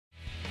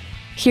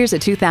Here's a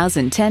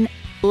 2010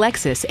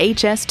 Lexus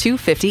HS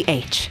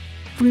 250h.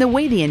 From the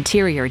way the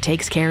interior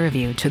takes care of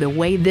you to the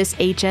way this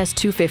HS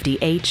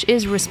 250h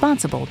is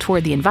responsible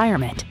toward the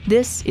environment,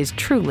 this is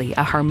truly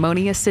a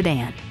harmonious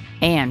sedan.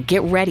 And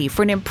get ready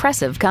for an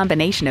impressive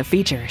combination of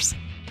features: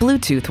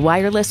 Bluetooth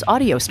wireless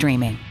audio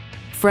streaming,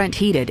 front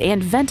heated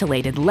and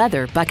ventilated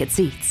leather bucket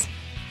seats,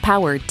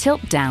 power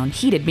tilt-down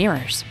heated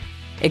mirrors,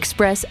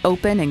 express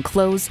open and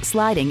close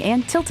sliding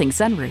and tilting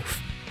sunroof,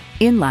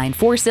 inline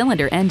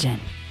 4-cylinder engine,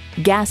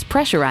 gas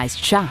pressurized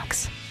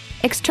shocks,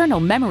 external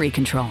memory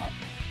control,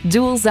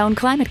 dual zone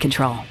climate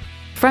control,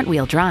 front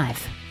wheel drive,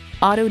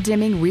 auto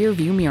dimming rear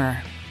view mirror,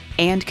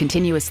 and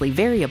continuously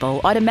variable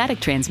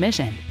automatic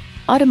transmission.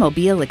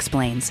 Automobile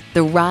explains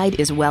the ride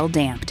is well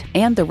damped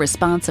and the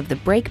response of the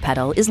brake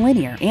pedal is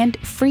linear and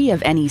free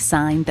of any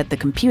sign that the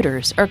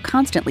computers are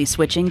constantly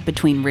switching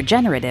between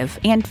regenerative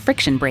and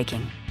friction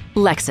braking.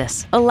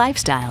 Lexus, a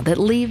lifestyle that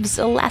leaves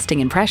a lasting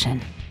impression.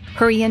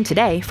 Hurry in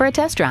today for a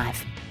test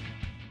drive.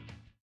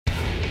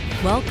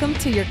 Welcome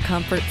to your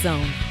comfort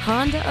zone.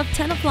 Honda of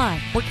Tenafly.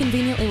 We're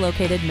conveniently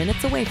located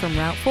minutes away from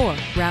Route 4,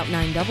 Route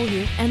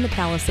 9W, and the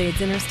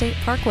Palisades Interstate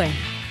Parkway.